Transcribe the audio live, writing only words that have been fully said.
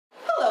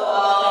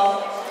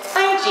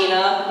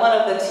Gina, one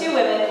of the 2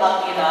 women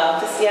lucky enough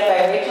to stand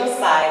by Rachel's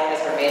side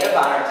as her maid of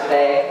honor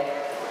today.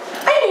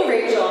 I knew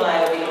Rachel and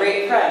I would be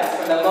great friends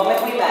from the moment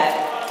we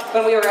met,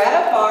 when we were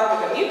at a bar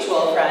with a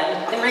mutual friend,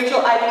 and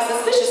Rachel eyed me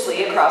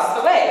suspiciously across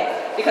the way,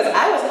 because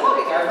I was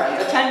hogging our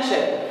friend's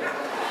attention.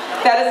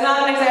 That is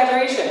not an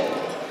exaggeration.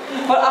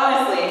 But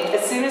honestly,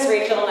 as soon as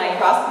Rachel and I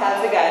crossed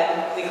paths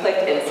again, we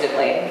clicked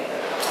instantly.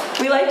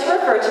 We like to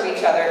refer to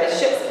each other as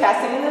ships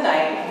passing in the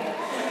night,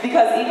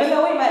 because even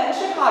though we met in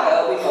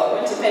Chicago, we both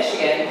went to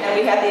Michigan, and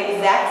we had the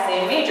exact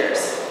same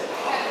majors.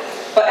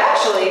 But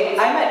actually,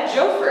 I met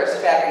Joe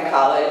first back in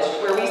college,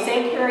 where we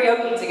sang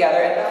karaoke together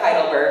at the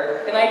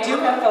Heidelberg, and I do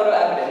have photo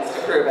evidence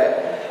to prove it.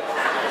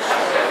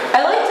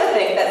 I like to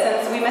think that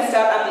since we missed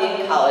out on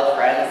being college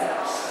friends,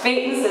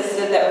 fate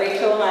insisted that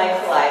Rachel and I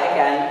collide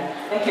again,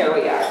 and here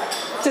we are.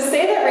 To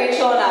say that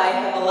Rachel and I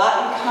have a lot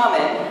in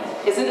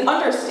common is an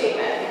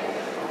understatement.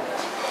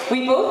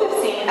 We both have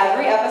seen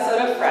every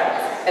episode of Friends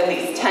at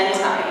least 10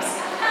 times.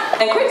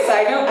 And quick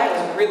side note, I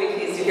was really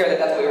pleased to hear that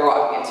that's what we were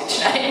walking into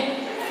tonight.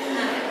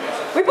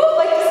 We both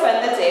like to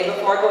spend the day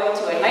before going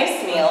to a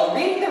nice meal,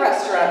 reading the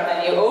restaurant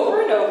menu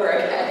over and over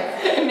again,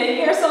 and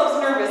making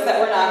ourselves nervous that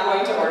we're not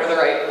going to order the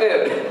right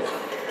food.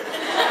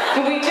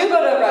 When we do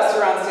go to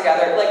restaurants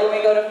together, like when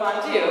we go to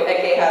Fondue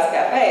at Gay House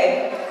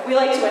Cafe, we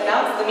like to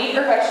announce the meat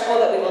or vegetable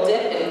that we will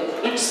dip in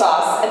each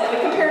sauce, and then we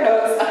compare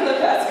notes on the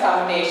best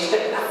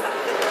combination.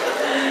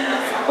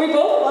 We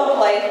both love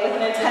life with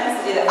an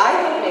intensity that I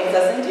think makes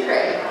us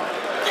endearing,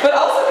 but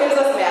also gives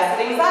us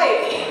massive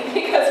anxiety,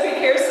 because we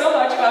care so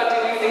much about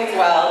doing things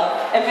well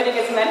and fitting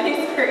as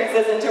many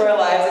experiences into our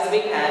lives as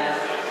we can,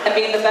 and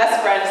being the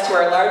best friends to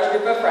our large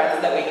group of friends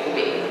that we can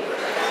be.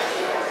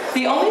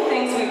 The only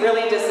things we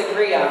really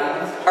disagree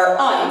on are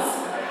uns,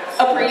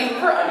 a breed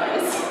for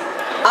onions.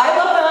 I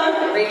love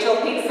them, and Rachel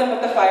hates them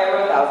with the fire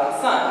of 1,000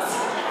 suns.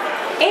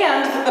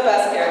 And the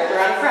best character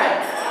on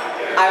Friends.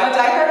 I'm a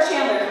diehard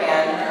Chandler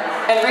fan,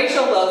 and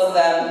Rachel loves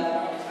them.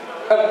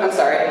 Oh, I'm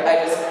sorry,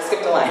 I just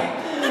skipped a line.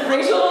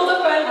 Rachel will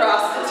defend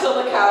Ross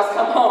until the cows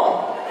come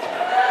home.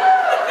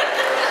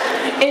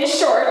 In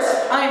short,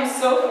 I am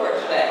so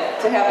fortunate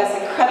to have this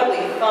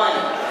incredibly fun,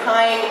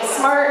 kind,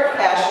 smart,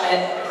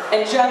 passionate,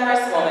 and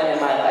generous woman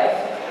in my life.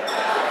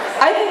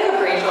 I think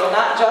of Rachel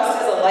not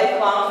just as a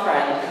lifelong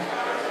friend,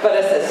 but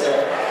a sister.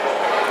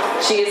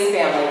 She is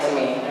family to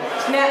me.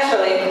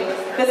 Naturally,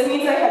 this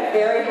means I have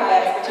very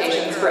high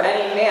expectations for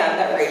any man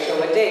that Rachel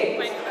would date.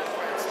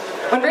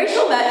 When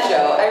Rachel met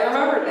Joe, I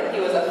remembered that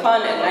he was a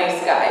fun and nice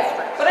guy,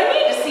 but I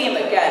needed to see him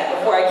again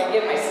before I could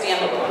give my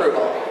stamp of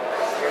approval.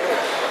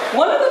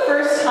 One of the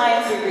first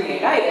times we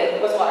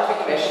reunited was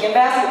watching a Michigan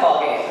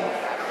basketball game.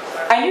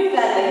 I knew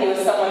then that he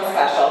was someone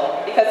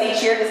special, because he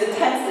cheered as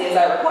intensely as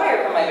I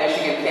required from my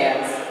Michigan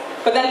fans.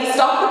 But then he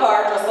stalked the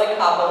bar just like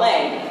Papa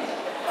Lang.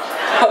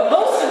 But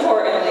most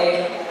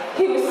importantly,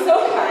 he was so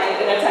kind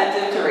and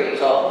attentive to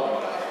Rachel.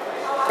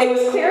 It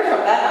was clear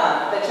from then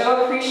on that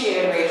Joe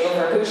appreciated Rachel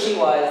for who she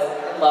was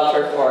and loved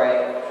her for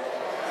it.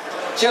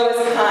 Joe is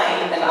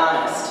kind and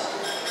honest.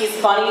 He's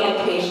funny and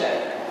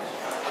patient.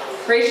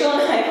 Rachel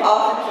and I have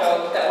often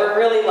joked that we're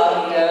really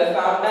lucky to have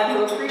found men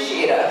who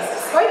appreciate us,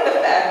 despite the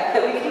fact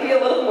that we can be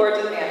a little more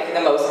demanding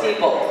than most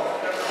people.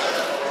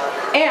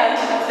 And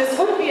this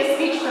wouldn't be a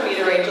speech for me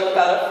to Rachel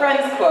about a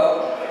Friends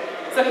quote.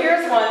 So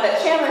here's one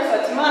that Chandler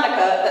said to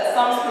Monica that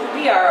sums who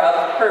we are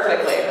of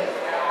perfectly.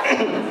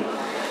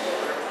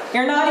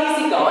 You're not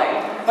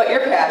easygoing, but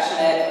you're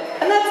passionate,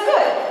 and that's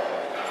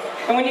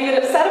good. And when you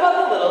get upset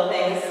about the little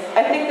things,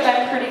 I think that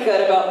I'm pretty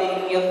good about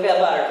making you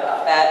feel better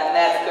about that, and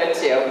that's good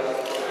too.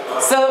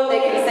 So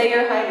they can say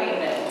you're high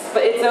maintenance,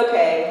 but it's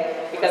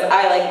okay, because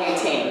I like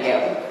maintaining you.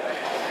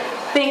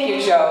 Thank you,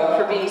 Joe,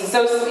 for being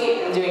so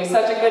sweet and doing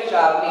such a good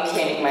job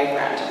maintaining my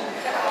friend.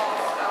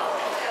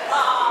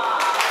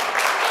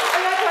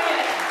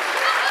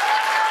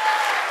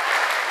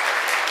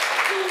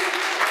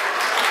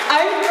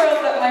 I'm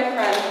thrilled that my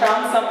friend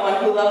found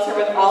someone who loves her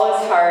with all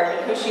his heart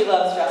and who she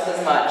loves just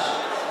as much.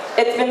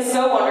 It's been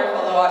so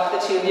wonderful to watch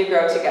the two of you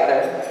grow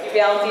together. You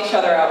balance each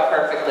other out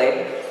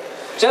perfectly.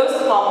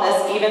 Joe's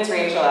calmness evens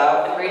Rachel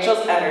out, and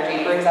Rachel's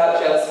energy brings out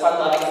Joe's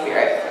fun-loving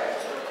spirit.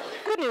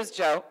 Good news,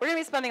 Joe. We're going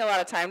to be spending a lot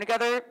of time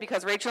together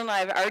because Rachel and I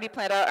have already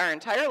planned out our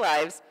entire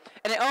lives,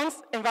 and it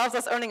involves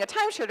us owning a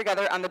timeshare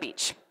together on the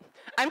beach.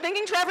 I'm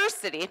thinking Traverse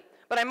City,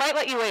 but I might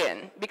let you weigh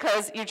in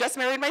because you just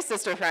married my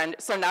sister friend,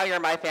 so now you're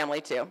my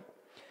family too.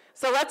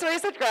 So let's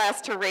raise a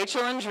glass to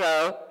Rachel and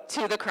Joe,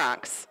 to the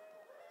Kronks.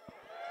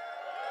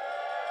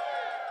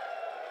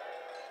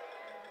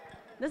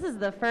 This is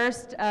the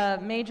first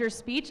major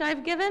speech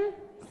I've given,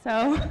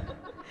 so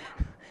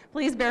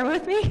please bear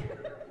with me.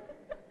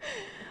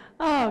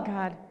 Oh,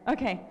 God.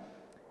 Okay.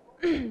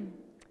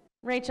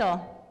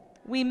 Rachel,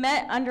 we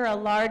met under a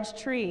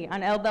large tree on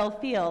Elbel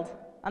Field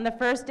on the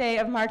first day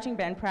of marching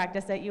band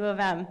practice at U of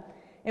M.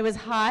 It was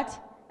hot,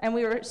 and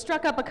we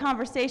struck up a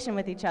conversation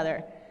with each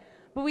other,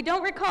 but we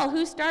don't recall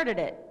who started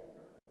it.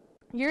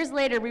 Years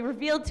later, we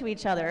revealed to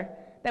each other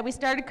that we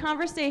started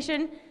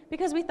conversation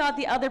because we thought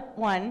the other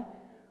one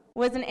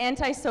was an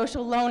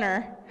antisocial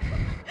loner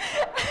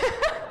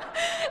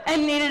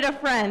and needed a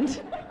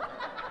friend.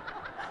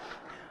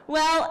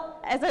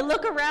 Well, as I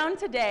look around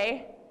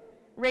today,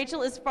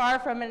 Rachel is far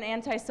from an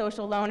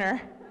antisocial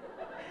loner.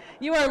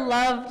 You are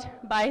loved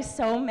by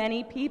so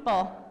many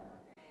people,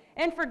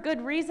 and for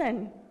good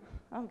reason.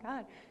 Oh,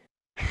 God.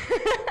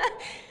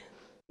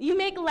 You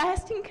make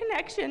lasting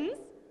connections.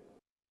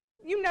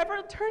 You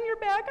never turn your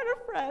back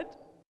on a friend.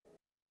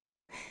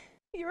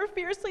 You're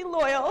fiercely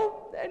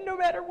loyal, and no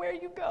matter where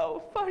you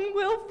go, fun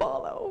will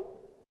follow.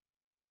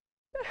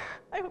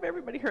 I hope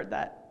everybody heard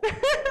that.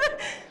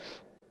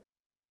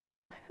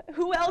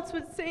 Who else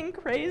would sing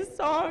praise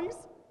songs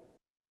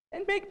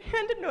and make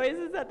panda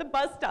noises at the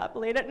bus stop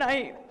late at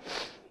night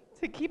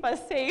to keep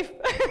us safe?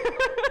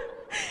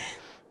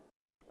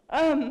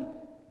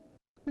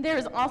 There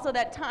was also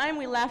that time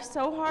we laughed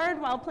so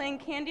hard while playing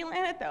Candyland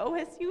at the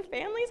OSU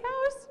family's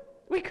house,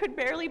 we could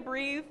barely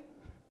breathe.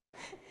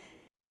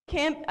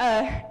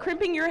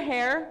 Crimping your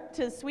hair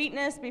to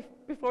sweetness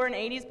before an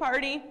 80s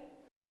party.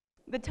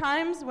 The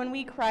times when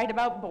we cried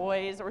about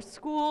boys or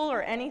school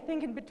or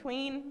anything in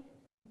between.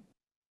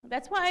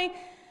 That's why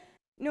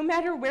no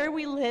matter where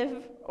we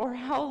live or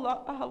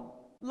how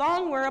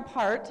long we're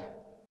apart,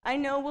 I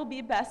know we'll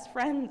be best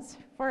friends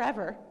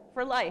forever,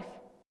 for life.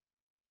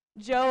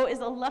 Joe is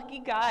a lucky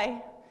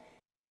guy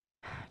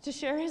to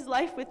share his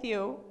life with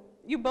you.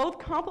 You both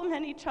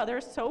complement each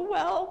other so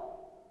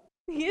well.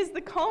 He is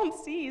the calm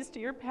seas to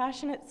your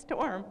passionate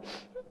storm.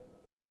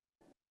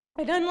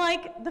 And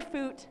unlike the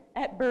Foot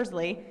at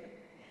Bursley,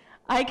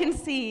 I can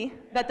see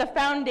that the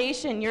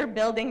foundation you're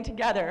building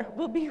together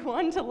will be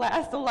one to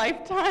last a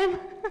lifetime.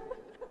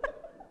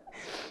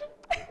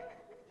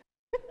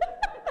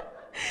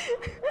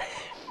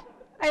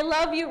 I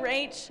love you,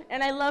 Rach,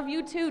 and I love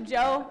you too,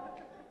 Joe.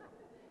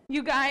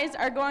 You guys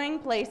are going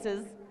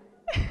places.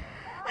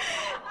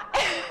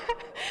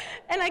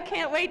 And I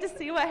can't wait to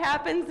see what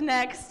happens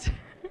next.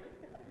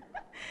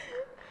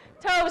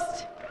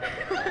 Toast.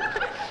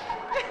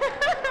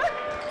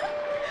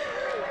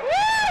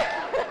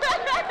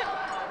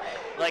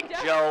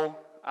 Like Joe,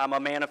 I'm a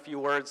man of few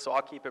words, so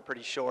I'll keep it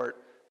pretty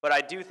short. But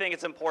I do think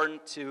it's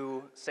important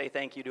to say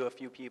thank you to a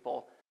few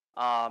people.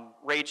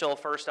 Rachel,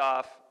 first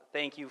off,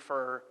 thank you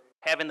for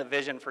having the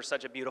vision for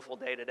such a beautiful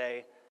day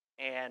today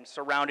and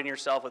surrounding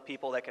yourself with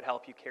people that could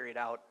help you carry it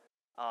out.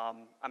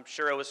 I'm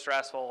sure it was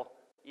stressful,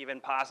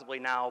 even possibly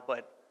now,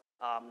 but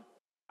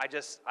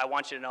I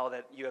want you to know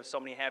that you have so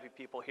many happy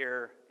people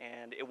here,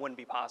 and it wouldn't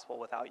be possible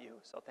without you,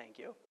 so thank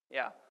you.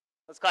 Yeah,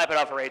 let's clap it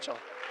up for Rachel.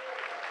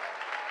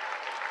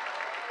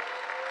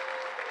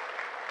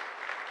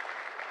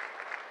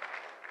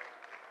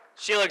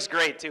 She looks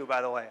great too,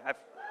 by the way.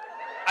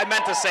 I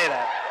meant to say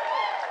that.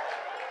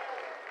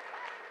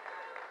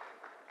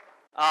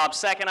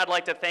 Second, I'd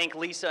like to thank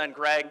Lisa and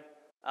Greg.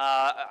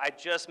 I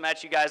just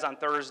met you guys on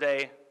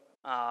Thursday,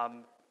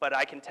 but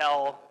I can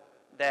tell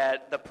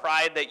that the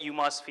pride that you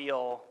must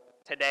feel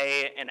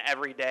today and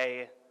every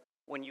day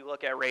when you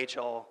look at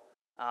Rachel,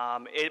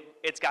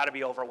 it's got to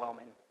be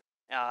overwhelming.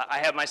 I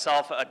have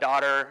myself a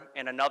daughter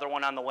and another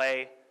one on the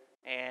way,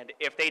 and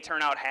if they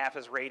turn out half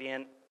as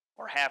radiant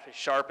or half as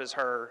sharp as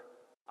her,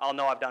 I'll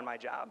know I've done my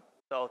job.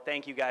 So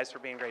thank you guys for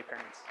being great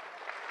parents.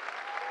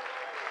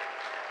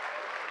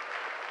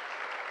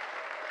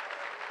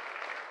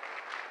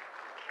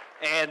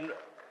 And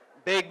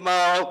big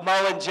Mo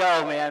and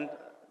Joe, man.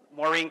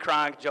 Maureen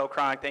Cronk, Joe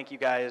Cronk, thank you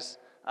guys.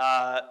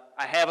 I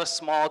have a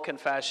small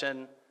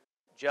confession.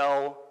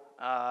 Joe,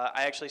 I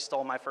actually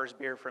stole my first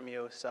beer from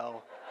you,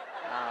 so.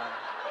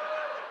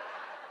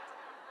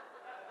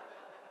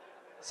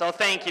 So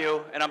thank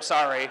you, and I'm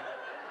sorry.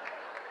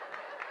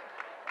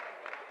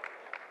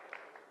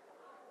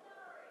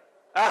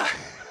 I'll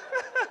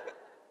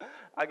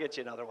get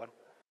you another one.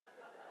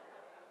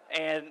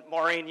 And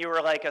Maureen, you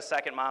were like a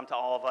second mom to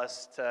all of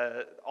us,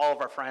 to all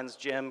of our friends,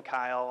 Jim,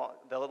 Kyle,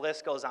 the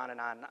list goes on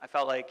and on. I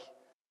felt like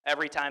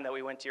every time that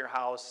we went to your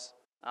house,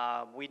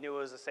 we knew it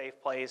was a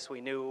safe place. We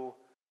knew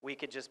we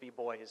could just be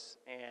boys.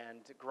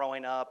 And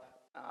growing up,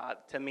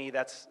 to me,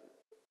 that's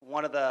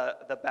one of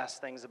the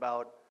best things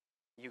about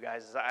you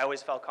guys, is I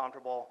always felt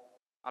comfortable.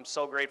 I'm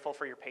so grateful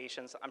for your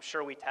patience. I'm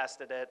sure we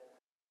tested it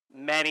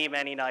many,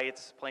 many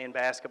nights playing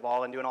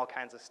basketball and doing all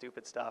kinds of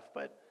stupid stuff,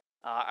 but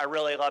I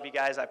really love you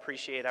guys. I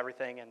appreciate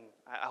everything, and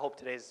I hope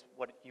today's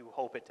what you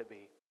hope it to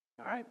be.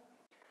 All right?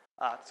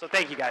 So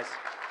thank you, guys.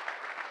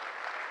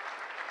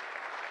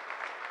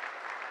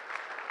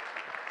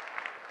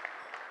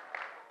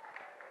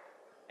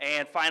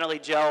 And finally,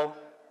 Joe.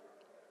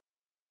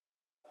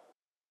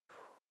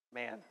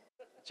 Man,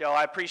 Joe,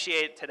 I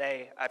appreciate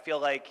today. I feel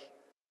like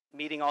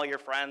meeting all your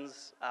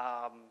friends,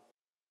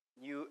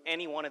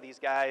 any one of these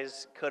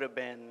guys could have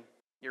been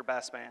your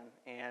best man,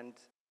 and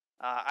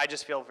I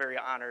just feel very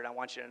honored. I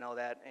want you to know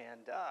that,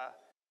 and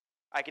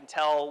I can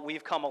tell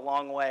we've come a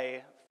long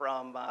way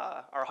from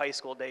our high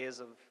school days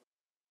of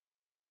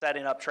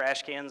setting up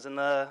trash cans in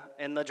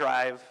the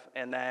drive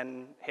and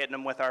then hitting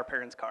them with our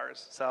parents'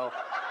 cars. So,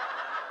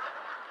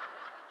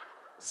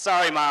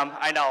 sorry, Mom.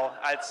 I know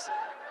it's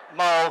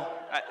Mo.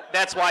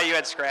 That's why you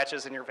had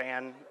scratches in your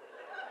van.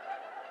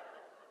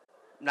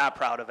 Not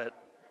proud of it.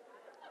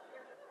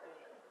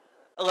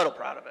 A little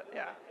proud of it,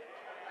 yeah.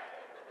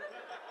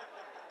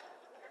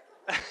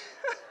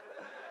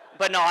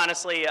 But no,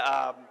 honestly,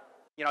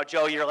 you know,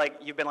 Joe,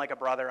 you've been like a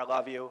brother. I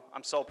love you.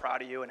 I'm so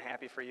proud of you and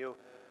happy for you.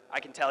 I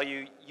can tell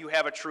you, you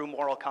have a true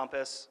moral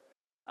compass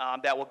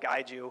that will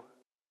guide you.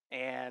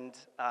 And,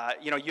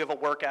 you know, you have a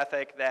work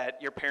ethic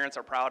that your parents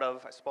are proud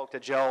of. I spoke to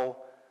Joe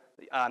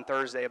on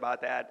Thursday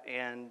about that.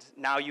 And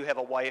now you have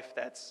a wife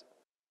that's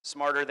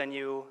smarter than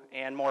you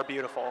and more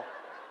beautiful.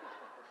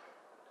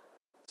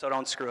 So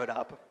don't screw it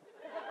up.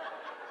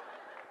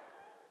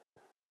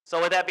 So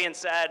with that being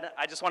said,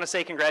 I just want to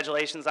say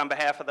congratulations on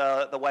behalf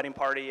of the wedding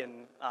party,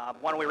 and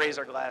why don't we raise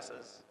our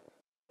glasses?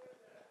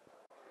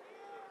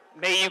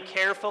 May you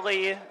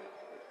carefully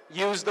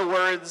use the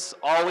words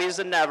always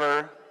and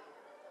never,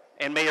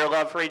 and may your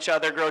love for each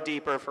other grow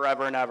deeper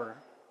forever and ever.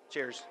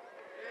 Cheers.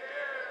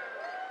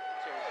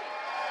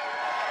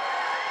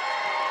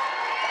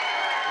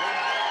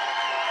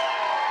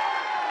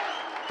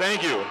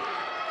 Thank you.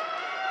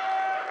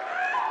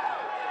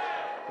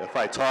 If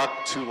I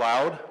talk too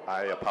loud,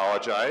 I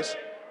apologize.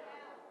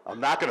 I'm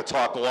not going to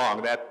talk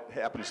long. That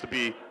happens to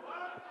be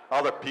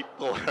other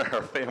people,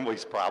 our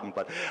family's problem.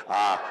 But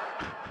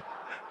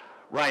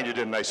Ryan, you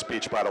did a nice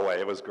speech, by the way.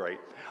 It was great.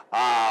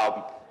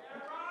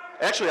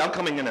 Actually, I'm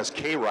coming in as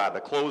K-Rod, the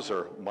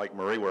closer, Mike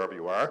Murray, wherever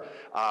you are.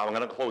 I'm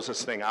going to close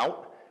this thing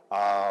out.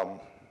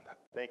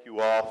 Thank you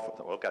all.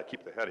 Well, I've got to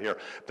keep the head here.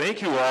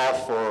 Thank you all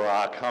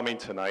for coming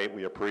tonight.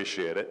 We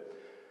appreciate it.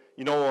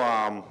 You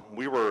know,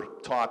 we were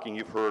talking,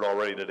 you've heard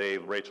already today,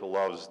 Rachel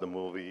loves the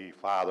movie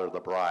Father of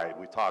the Bride.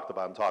 We talked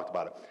about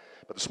it.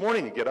 But this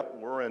morning you get up,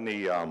 we're in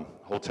the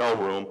hotel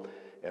room,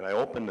 and I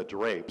open the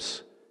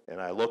drapes,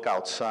 and I look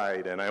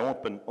outside, and I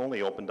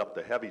only opened up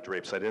the heavy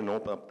drapes. I didn't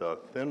open up the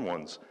thin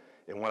ones.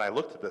 And when I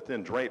looked at the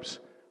thin drapes,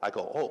 I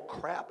go, oh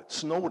crap, it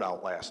snowed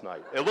out last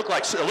night. It looked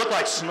like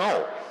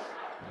snow.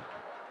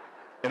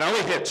 And I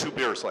only had 2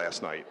 beers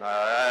last night.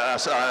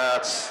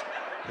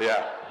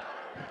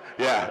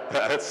 Yeah,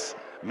 that's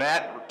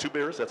Matt. 2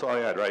 beers. That's all I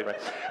had, right?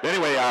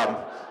 Anyway,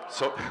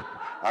 so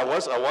I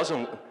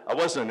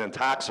wasn't in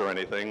tox or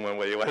anything when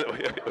we went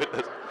with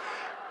this,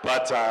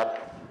 but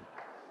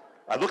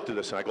I looked at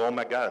this and I go, oh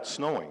my God, it's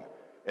snowing.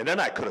 And then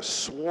I could have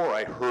swore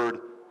I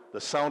heard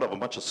the sound of a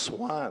bunch of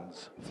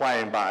swans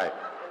flying by,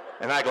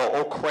 and I go,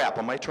 oh crap,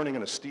 am I turning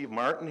into Steve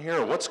Martin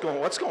here? Or what's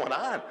going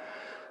on?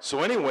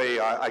 So anyway,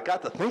 I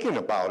got to thinking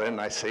about it,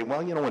 and I say,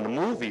 well, you know, in the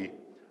movie.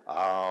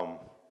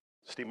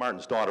 Steve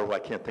Martin's daughter, who I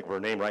can't think of her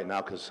name right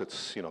now because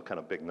it's, you know, kind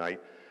of big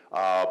night,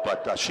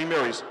 but she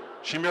marries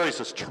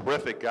this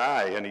terrific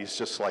guy, and he's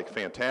just like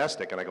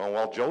fantastic. And I go,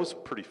 well, Joe's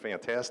pretty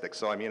fantastic.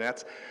 So I mean,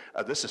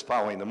 this is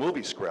following the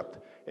movie script,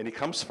 and he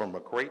comes from a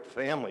great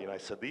family. And I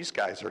said, these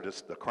guys are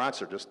just, the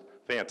Cronks are just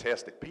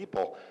fantastic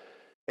people.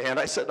 And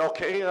I said,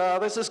 okay,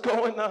 this is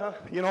going,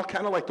 you know,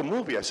 kind of like the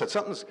movie. I said,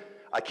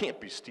 I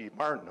can't be Steve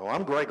Martin. No,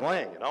 I'm Greg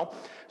Lang, you know.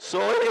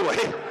 So anyway,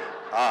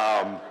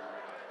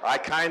 I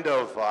kind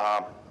of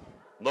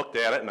looked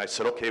at it and I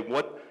said, okay,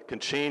 what can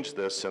change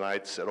this? And I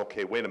said,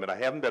 okay, wait a minute, I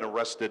haven't been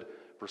arrested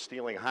for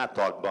stealing hot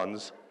dog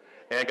buns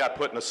and got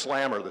put in a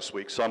slammer this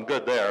week, so I'm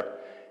good there.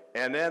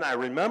 And then I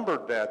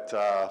remembered that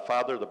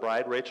Father of the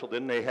Bride, Rachel,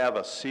 didn't they have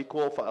a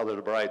sequel, Father of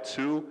the Bride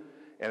 2?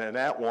 And in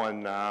that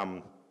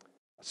one,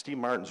 Steve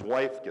Martin's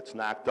wife gets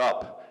knocked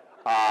up.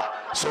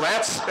 So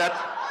that's not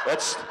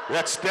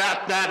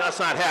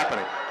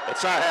happening.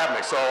 It's not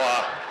happening.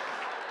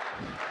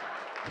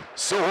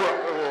 So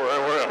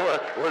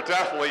we're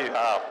definitely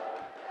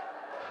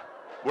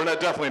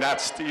definitely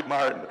not Steve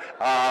Martin.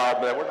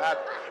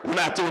 We're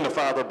not doing the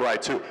Father of the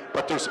Bride 2.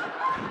 But there's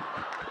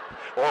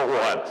or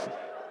what?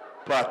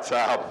 But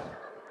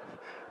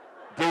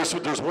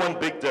there's one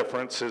big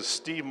difference. Is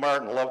Steve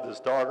Martin loved his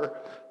daughter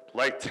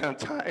like 10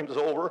 times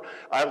over.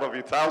 I love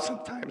you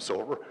 1,000 times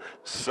over.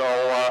 So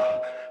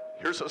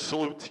here's a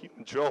salute to you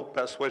and Joe.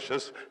 Best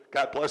wishes.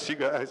 God bless you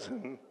guys,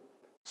 and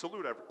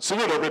salute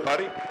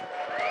everybody.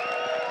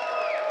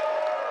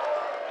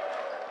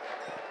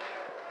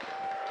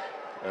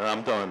 And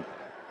I'm done.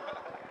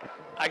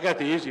 I got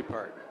the easy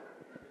part.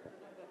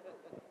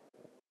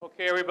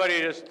 Okay, everybody,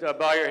 just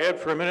bow your head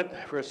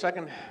for a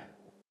second.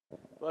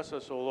 Bless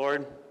us, O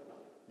Lord.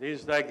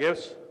 These thy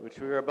gifts, which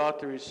we are about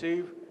to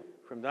receive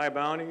from thy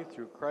bounty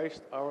through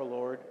Christ our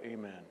Lord.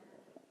 Amen.